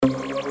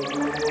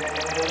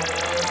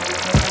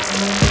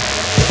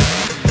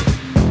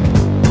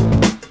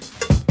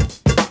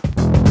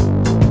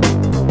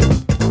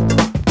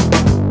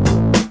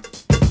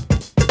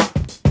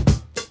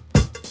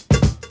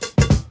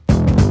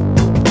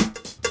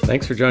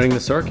Thanks for joining the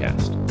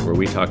Soarcast, where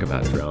we talk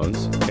about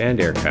drones,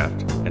 manned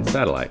aircraft, and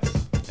satellites,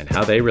 and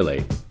how they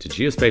relate to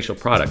geospatial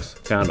products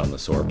found on the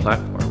Soar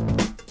platform.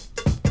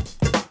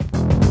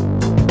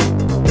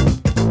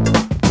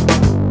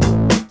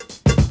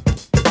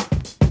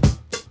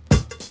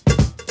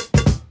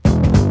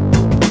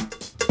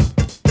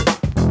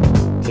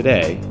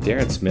 Today,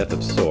 Darren Smith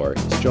of Soar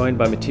is joined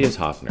by Matthias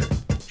Hoffner,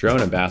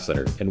 drone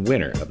ambassador and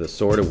winner of the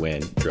Soar to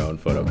Win drone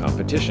photo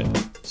competition.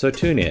 So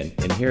tune in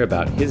and hear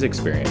about his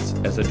experience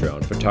as a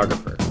drone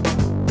photographer.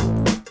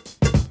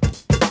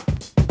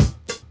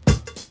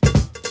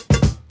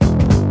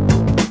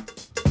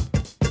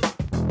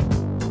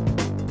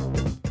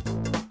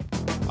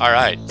 All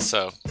right,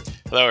 so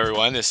hello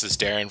everyone, this is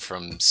Darren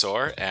from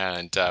Soar,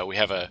 and we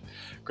have a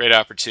great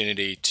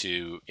opportunity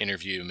to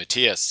interview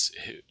Matthias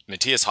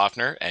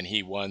Hoffner, and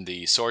he won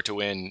the Soar to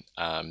Win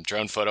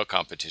drone photo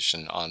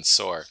competition on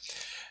Soar.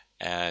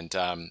 And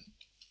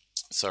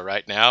so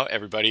right now,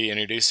 everybody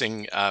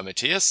introducing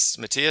Matthias.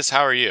 Matthias,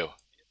 how are you?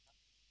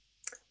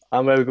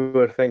 I'm very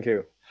good, thank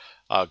you.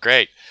 Oh,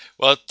 great.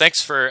 Well,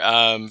 thanks for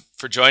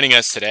joining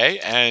us today.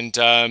 And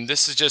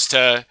this is just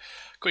a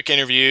quick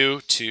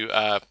interview to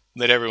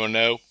let everyone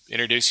know,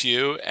 introduce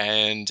you,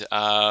 and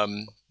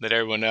let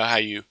everyone know how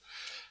you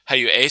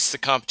aced the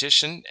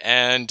competition.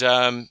 And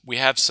we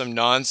have some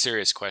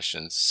non-serious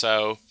questions.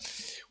 So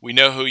we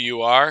know who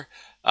you are.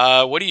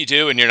 What do you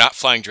do when you're not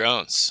flying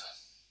drones?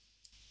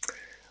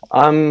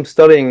 I'm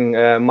studying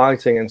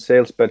marketing and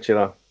sales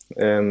bachelor.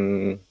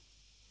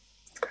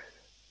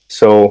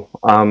 So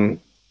I'm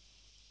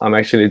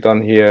actually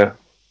done here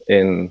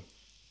in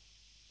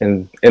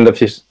end of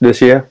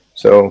this year.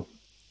 So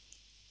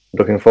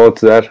looking forward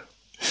to that.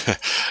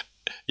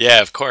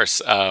 Yeah, of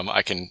course.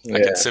 I can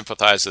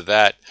sympathize with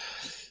that.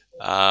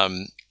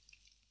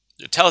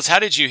 Tell us, how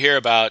did you hear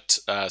about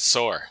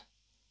Soar?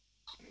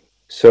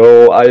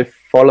 So I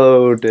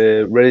followed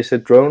Ready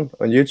Set Drone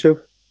on YouTube,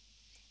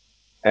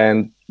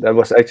 and that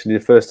was actually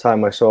the first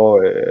time I saw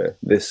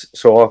this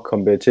Soar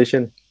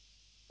competition,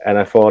 and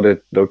I thought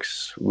it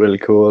looks really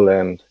cool,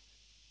 and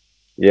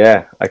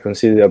yeah, I can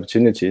see the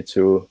opportunity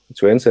to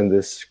enter in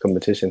this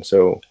competition.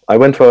 So I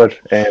went for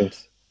it, and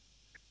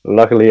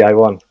luckily I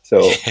won.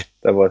 So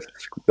that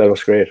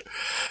was great.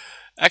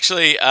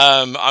 Actually,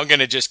 I'm going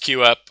to just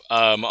queue up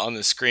on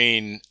the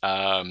screen.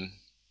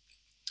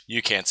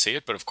 You can't see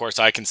it, but of course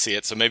I can see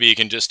it. So maybe you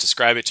can just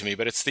describe it to me.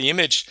 But it's the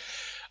image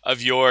of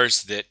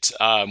yours that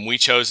we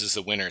chose as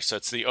the winner. So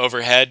it's the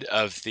overhead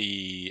of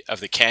the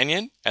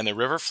canyon and the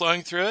river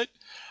flowing through it.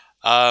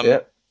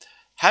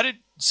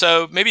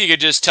 So maybe you could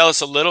just tell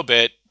us a little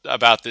bit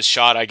about this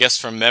shot, I guess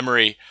from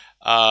memory.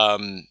 How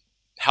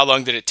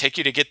long did it take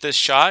you to get this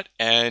shot?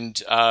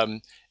 And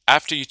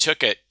after you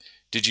took it,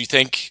 did you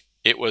think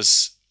it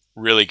was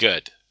really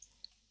good?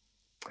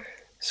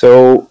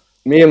 So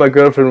me and my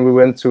girlfriend, we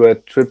went to a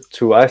trip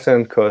to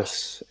Iceland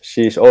because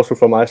she's also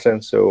from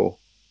Iceland. So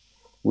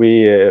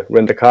we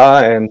rent a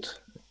car and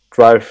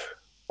drive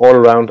all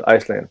around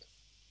Iceland.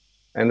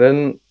 And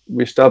then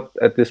we stopped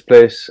at this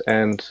place,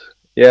 and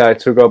yeah, I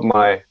took up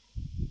my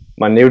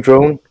new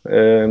drone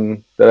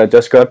that I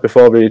just got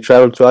before we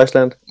traveled to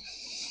Iceland.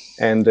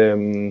 And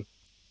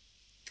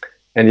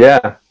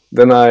yeah,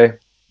 then I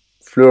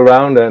flew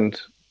around and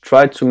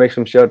tried to make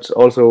some shots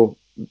also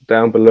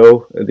down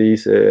below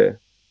these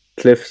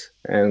cliffs,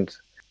 and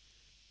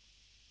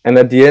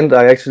at the end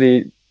I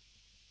actually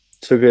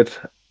took it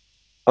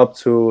up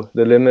to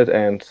the limit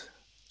and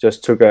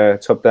just took a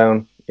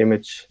top-down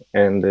image,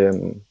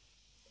 and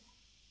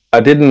I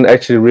didn't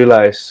actually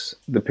realize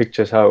the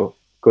pictures how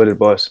good it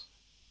was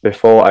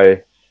before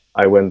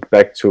I went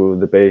back to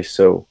the base.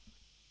 So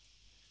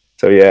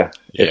yeah.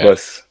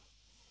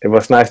 It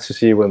was nice to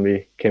see when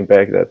we came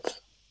back that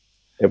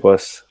it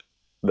was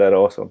that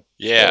awesome.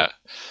 Yeah.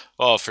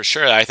 Well, for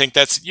sure. I think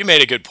you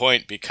made a good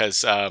point,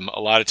 because a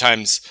lot of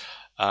times,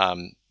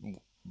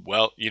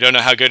 you don't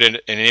know how good an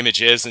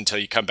image is until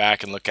you come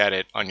back and look at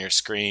it on your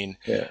screen.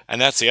 Yeah. And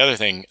that's the other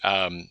thing.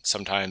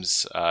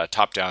 Sometimes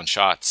top-down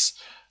shots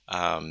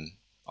are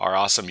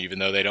awesome, even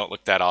though they don't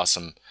look that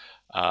awesome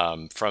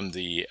from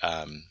the,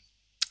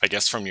 I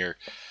guess from your.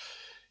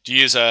 Do you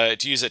use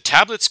a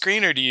tablet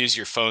screen, or do you use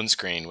your phone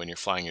screen when you're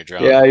flying your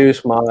drone? Yeah, I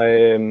use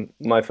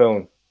my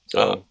phone.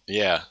 So.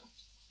 Yeah.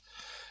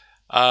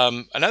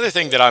 Another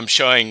thing that I'm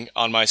showing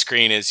on my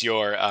screen is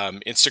your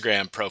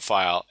Instagram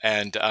profile,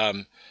 and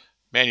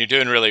man, you're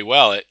doing really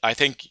well. I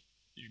think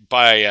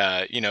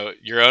by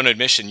your own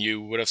admission,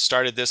 you would have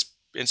started this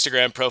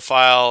Instagram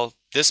profile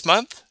this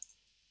month.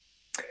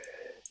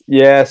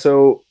 Yeah,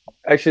 so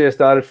actually I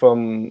started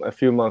from a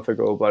few months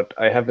ago, but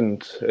I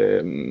haven't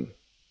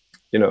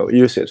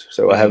used it,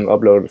 so I haven't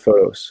uploaded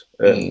photos.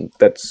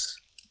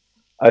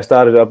 I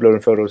started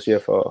uploading photos here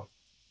for,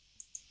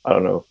 I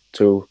don't know,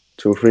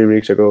 2-3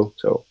 weeks ago.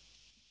 So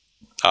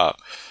yeah,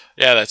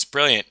 that's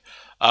brilliant.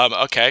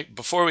 Okay,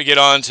 before we get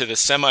on to the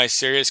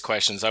semi-serious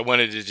questions, I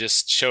wanted to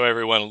just show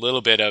everyone a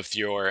little bit of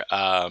your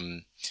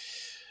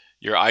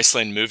your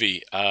Iceland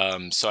movie.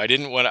 So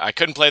I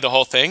couldn't play the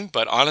whole thing,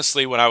 but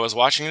honestly, when I was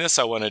watching this,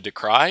 I wanted to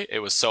cry. It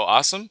was so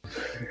awesome.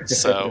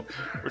 So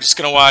we're just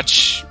going to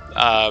watch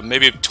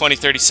maybe 20,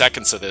 30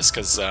 seconds of this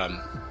because,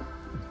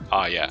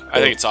 I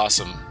think it's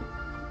awesome.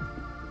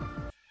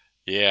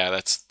 Yeah,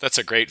 that's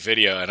a great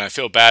video, and I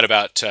feel bad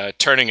about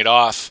turning it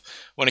off.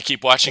 Want to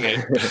keep watching it,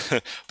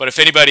 but if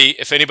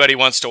anybody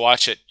wants to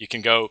watch it, you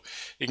can go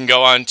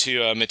on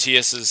to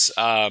Matthias's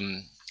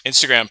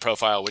Instagram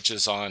profile, which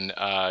is on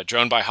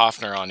Drone by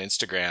Hofner on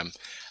Instagram,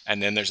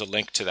 and then there's a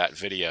link to that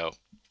video.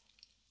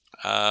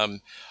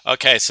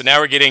 Okay, so now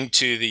we're getting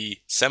to the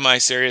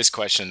semi-serious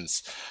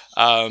questions.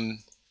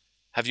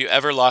 Have you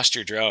ever lost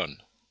your drone?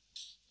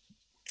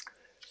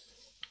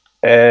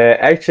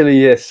 Actually,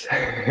 yes.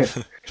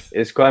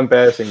 It's quite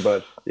embarrassing,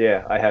 but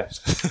yeah, I have.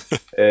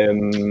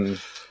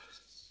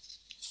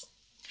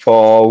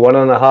 For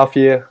 1.5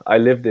 years, I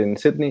lived in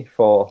Sydney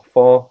for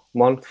 4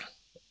 months.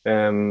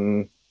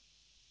 And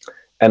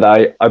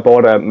I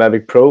bought a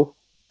Mavic Pro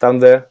down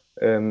there.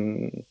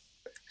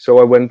 So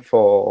I went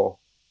for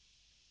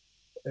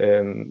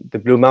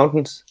the Blue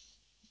Mountains.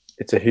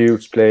 It's a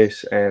huge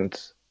place, and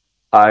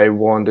I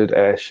wanted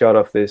a shot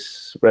of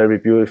this very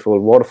beautiful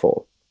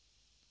waterfall.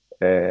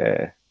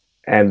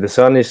 And the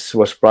sun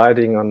was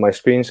brighting on my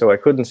screen, so I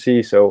couldn't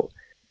see. So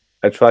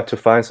I tried to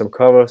find some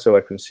cover so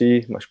I could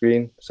see my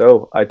screen.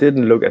 So I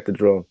didn't look at the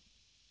drone.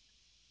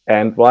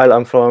 And while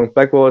I'm flying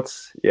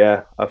backwards,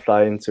 I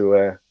fly into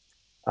a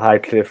high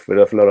cliff with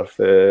a lot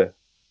of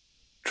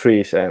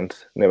trees and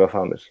never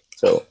found it.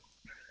 So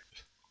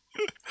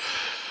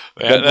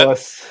that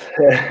was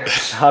a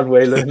hard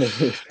way learning.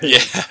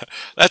 Yeah,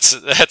 that's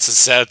a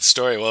sad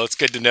story. Well, it's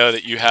good to know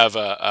that you have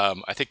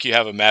I think you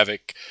have a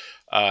Mavic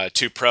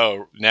 2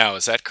 Pro now.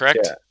 Is that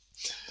correct?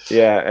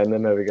 Yeah, and the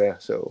Mavic Air.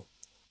 So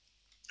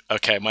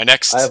okay,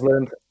 I've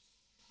learned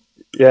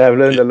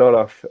a lot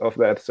of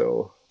that.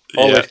 So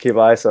always keep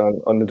eyes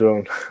on the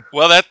drone.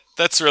 Well,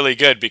 that's really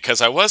good,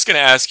 because I was going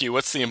to ask you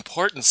what's the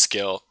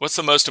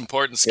most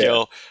important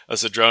skill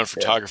as a drone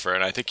photographer,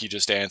 and I think you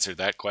just answered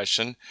that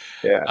question.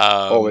 Yeah,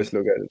 always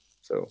look at it.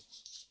 So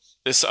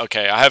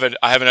I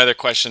have another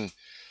question,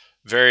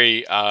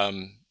 very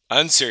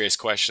unserious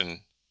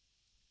question.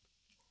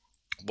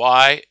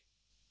 Why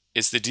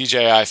is the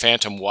DJI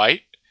Phantom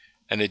white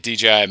and the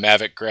DJI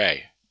Mavic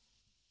gray?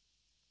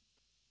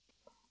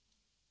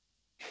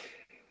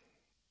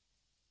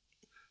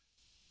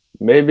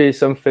 Maybe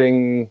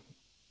something,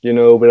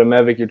 with a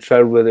Mavic you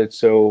travel with it,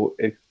 so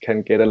it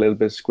can get a little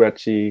bit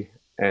scratchy,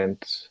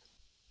 and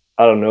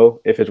I don't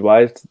know, if it's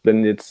white,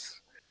 then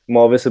it's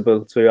more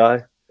visible to your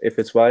eye if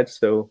it's white.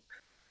 So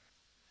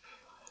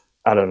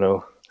I don't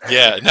know.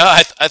 Yeah, no,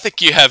 I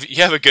think you have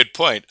a good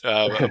point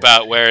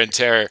about wear and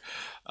tear.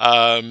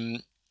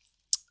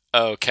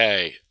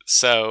 Okay,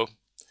 so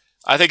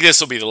I think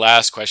this will be the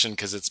last question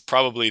because it's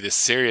probably the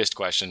serious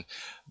question.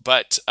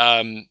 But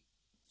are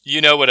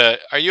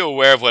you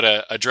aware of what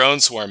a drone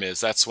swarm is?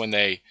 That's when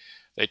they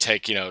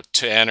take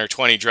 10 or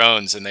 20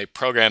 drones and they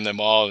program them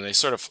all, and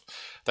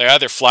they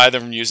either fly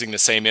them using the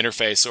same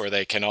interface or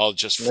they can all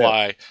just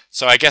fly. Yeah.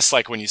 So I guess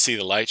like when you see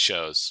the light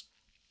shows.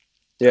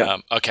 Yeah.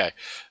 Okay.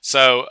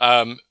 So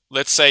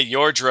let's say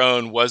your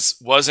drone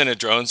was in a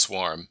drone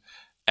swarm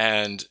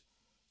and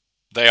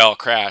they all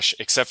crash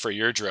except for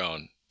your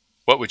drone.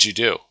 What would you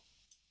do?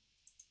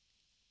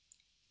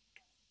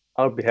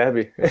 I'll be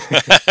happy.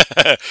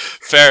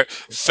 Fair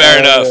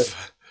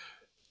enough.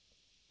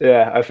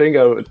 Yeah, I think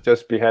I would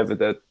just be happy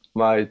that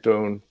my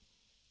drone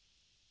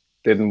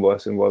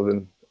was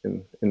involved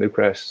in the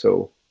crash.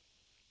 So,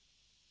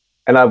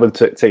 and I will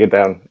take it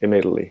down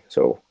immediately.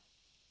 So.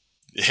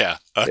 Yeah.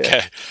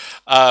 Okay.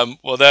 Yeah.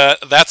 Well,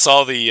 that's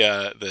all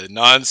the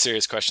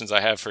non-serious questions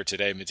I have for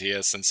today,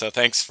 Matthias. And so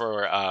thanks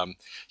for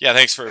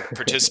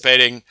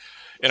participating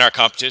in our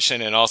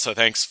competition, and also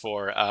thanks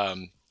for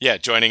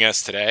joining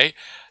us today.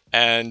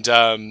 And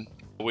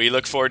we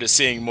look forward to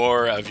seeing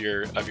more of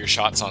your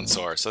shots on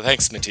SOAR. So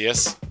thanks,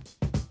 Matthias.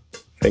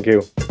 Thank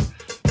you.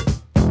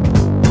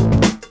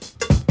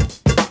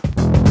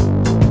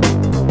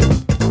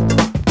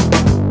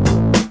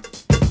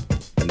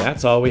 And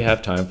that's all we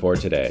have time for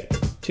today.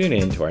 Tune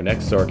in to our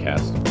next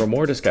SOARcast for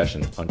more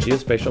discussion on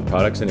geospatial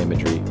products and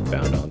imagery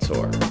found on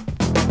SOAR.